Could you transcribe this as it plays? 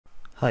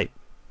Hi,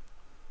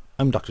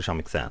 I'm Dr.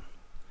 Shamik Sen,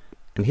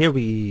 and here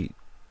we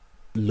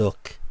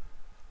look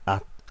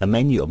at a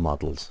menu of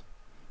models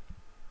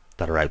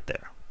that are out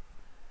there.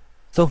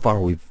 So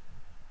far we've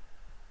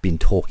been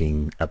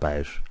talking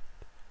about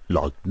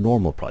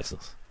log-normal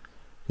prices,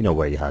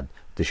 where you had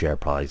the share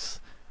price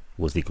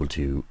was equal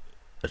to,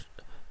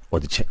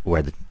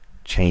 where the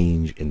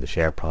change in the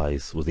share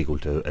price was equal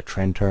to a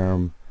trend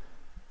term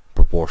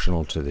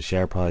proportional to the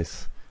share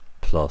price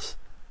plus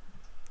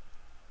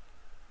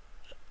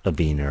a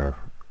Wiener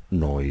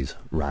noise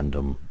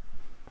random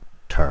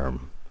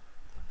term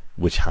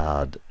which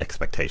had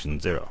expectation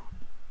 0.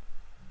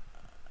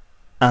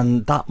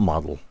 And that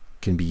model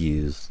can be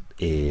used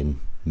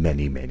in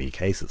many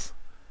cases,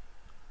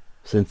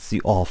 since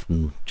you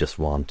often just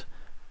want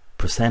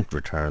percent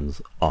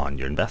returns on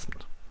your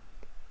investment,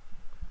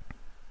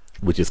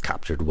 which is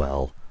captured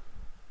well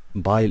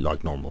by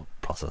Lognormal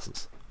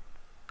processes.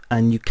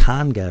 And you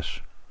can get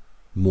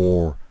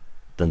more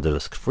than the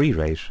risk-free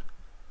rate,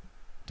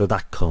 though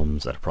that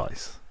comes at a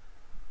price.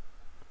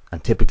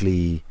 And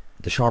typically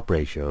the Sharpe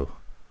ratio,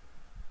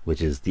 which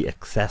is the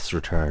excess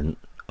return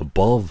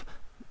above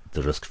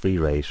the risk-free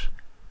rate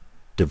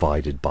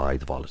divided by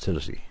the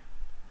volatility,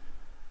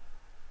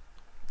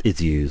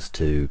 is used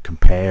to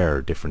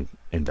compare different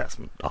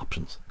investment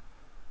options.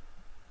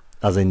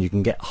 As in, you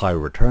can get higher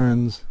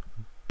returns,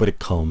 but it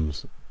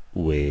comes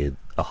with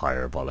a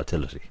higher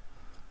volatility.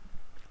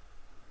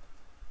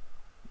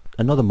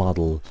 Another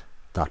model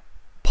that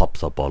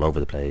pops up all over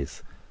the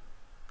place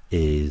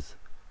is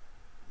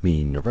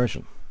mean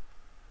reversion.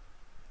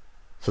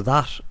 So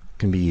that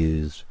can be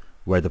used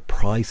where the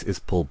price is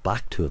pulled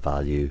back to a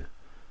value,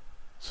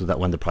 so that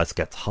when the price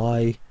gets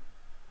high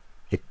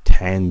it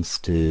tends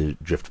to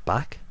drift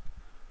back,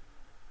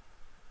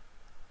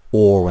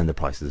 or when the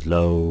price is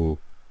low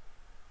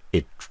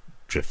it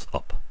drifts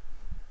up.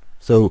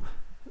 So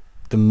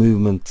the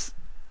movements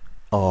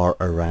are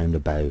around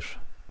about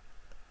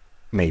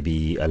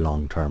maybe a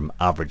long-term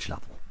average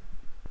level.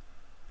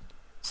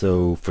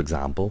 So for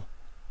example,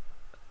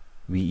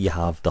 you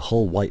have the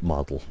whole white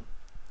model,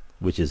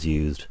 which is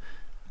used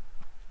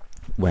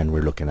when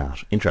we're looking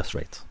at interest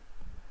rates.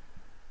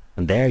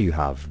 And there you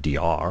have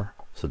dr,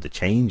 so the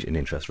change in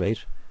interest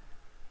rate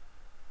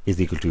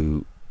is equal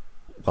to,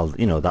 well,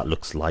 that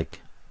looks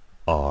like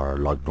our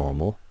log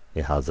normal.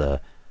 It has a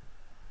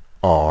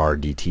r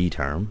dt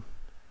term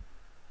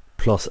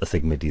plus a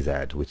sigma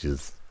dz, which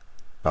is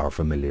our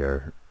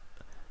familiar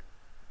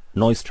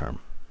noise term,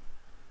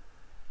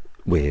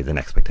 with an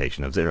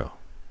expectation of 0.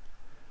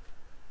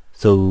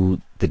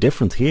 So the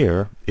difference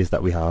here is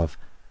that we have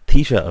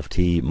theta of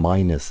t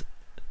minus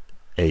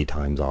a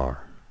times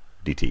r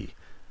dt,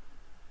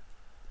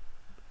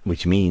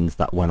 which means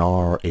that when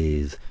r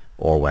is,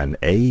 or when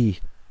a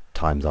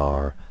times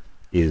r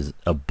is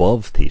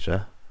above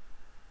theta,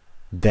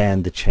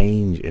 then the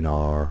change in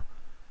r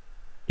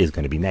is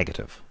going to be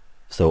negative.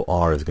 So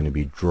r is going to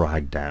be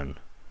dragged down.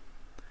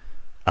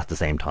 At the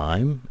same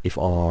time, if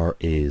r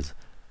is,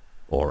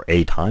 or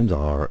a times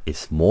r is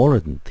smaller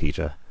than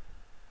theta,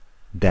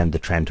 then the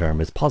trend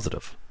term is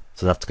positive.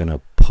 So that's going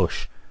to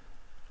push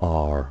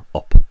r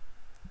up.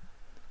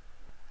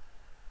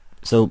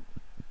 So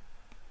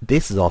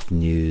this is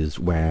often used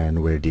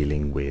when we're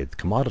dealing with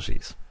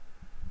commodities,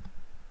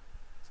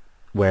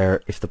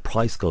 where if the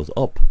price goes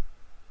up,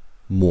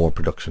 more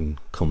production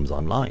comes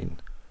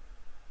online,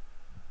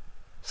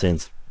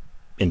 since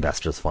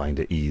investors find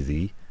it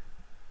easy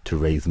to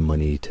raise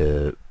money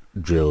to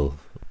drill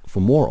for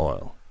more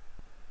oil,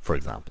 for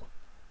example.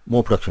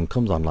 More production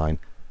comes online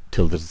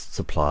till the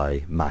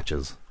supply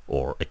matches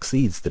or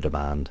exceeds the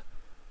demand,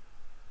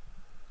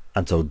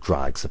 and so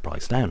drags the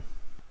price down.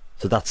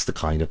 So that's the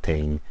kind of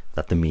thing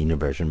that the mean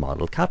reversion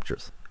model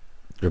captures.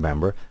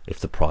 Remember, if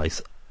the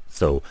price,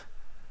 so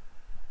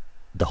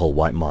the whole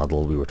white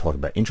model, we were talking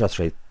about interest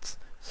rates,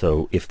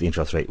 so if the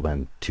interest rate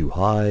went too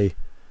high,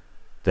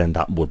 then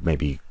that would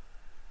maybe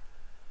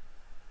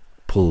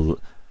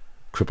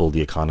cripple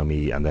the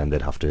economy, and then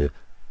they'd have to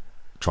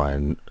try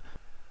and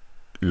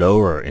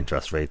lower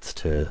interest rates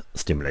to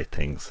stimulate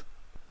things.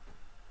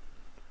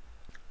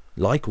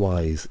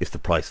 Likewise, if the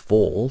price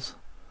falls,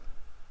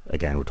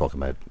 again we're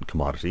talking about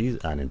commodities,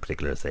 and in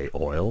particular say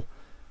oil,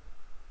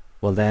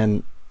 well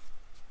then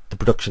the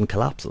production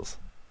collapses,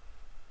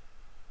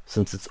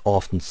 since it's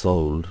often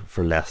sold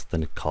for less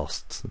than it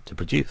costs to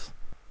produce.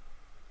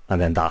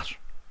 And then that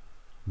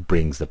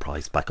brings the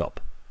price back up,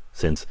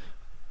 since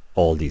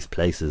all these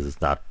places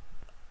that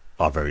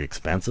are very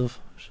expensive,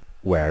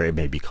 where it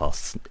maybe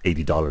costs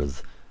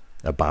 $80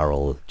 a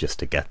barrel just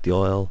to get the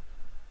oil,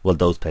 well,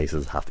 those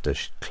places have to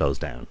close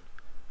down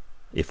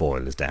if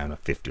oil is down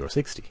at 50 or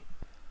 60.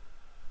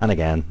 And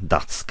again,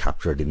 that's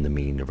captured in the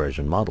mean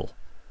reversion model.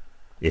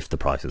 If the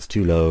price is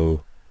too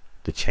low,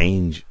 the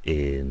change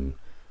in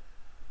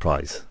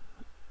price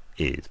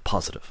is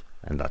positive,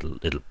 and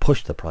it'll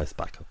push the price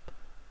back up.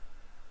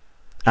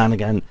 And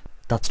again,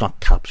 that's not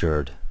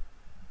captured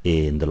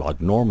in the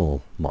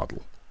log-normal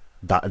model.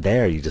 That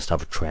there you just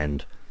have a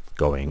trend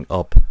going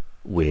up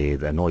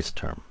with a noise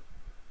term.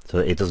 So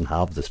it doesn't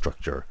have the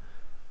structure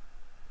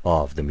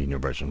of the mean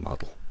reversion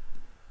model.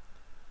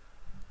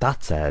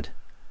 That said,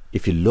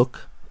 if you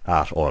look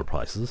at oil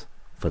prices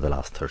for the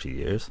last 30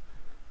 years,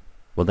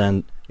 well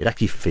then it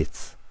actually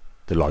fits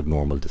the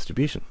log-normal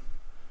distribution.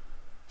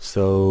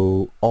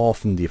 So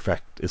often the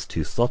effect is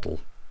too subtle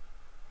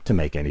to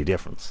make any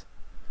difference.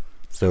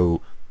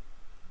 So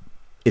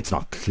it's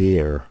not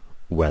clear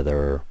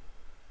whether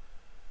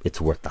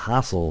it's worth the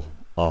hassle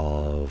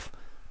of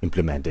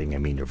implementing a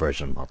mean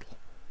reversion model.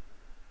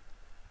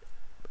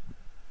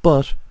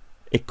 But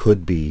it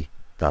could be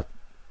that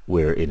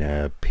we're in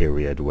a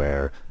period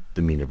where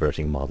the mean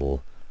reverting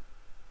model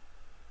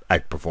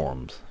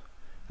outperforms,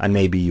 and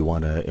maybe you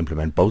want to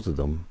implement both of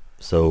them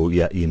so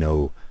yeah, you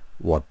know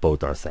what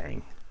both are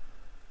saying.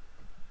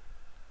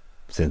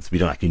 Since we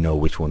don't actually know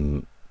which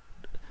one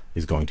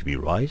is going to be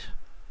right,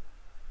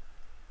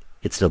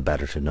 it's still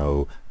better to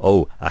know,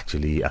 oh,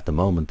 actually at the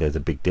moment there's a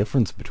big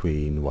difference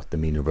between what the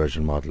mean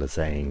reversion model is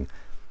saying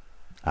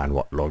and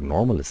what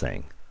log-normal is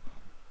saying.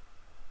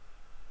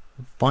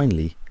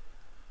 Finally,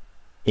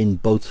 in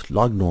both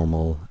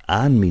log-normal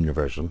and mean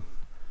reversion,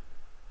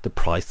 the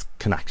price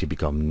can actually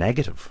become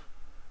negative,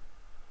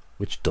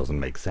 which doesn't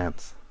make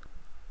sense.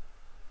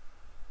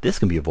 This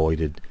can be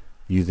avoided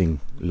using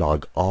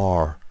log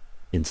R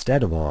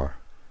instead of R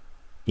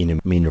in a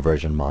mean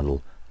reversion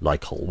model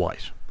like whole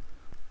white.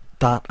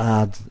 That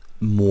adds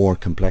more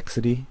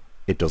complexity.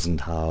 It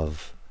doesn't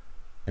have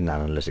an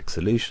analytic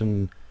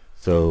solution,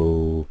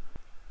 so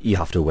you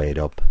have to weigh it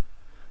up.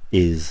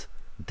 Is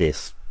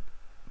this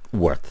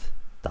worth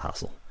the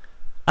hassle?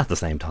 At the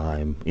same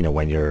time, you know,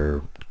 when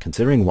you're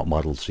considering what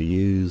models to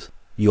use,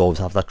 you always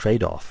have that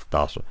trade-off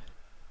that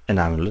an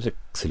analytic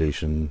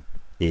solution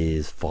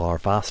is far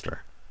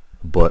faster,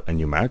 but a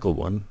numerical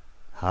one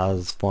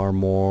has far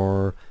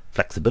more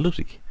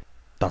flexibility.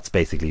 That's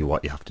basically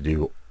what you have to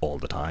do all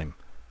the time,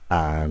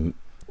 and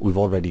we've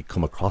already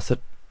come across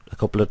it a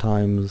couple of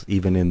times,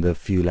 even in the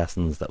few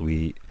lessons that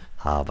we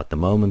have at the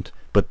moment,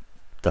 but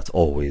that's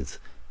always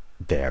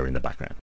there in the background.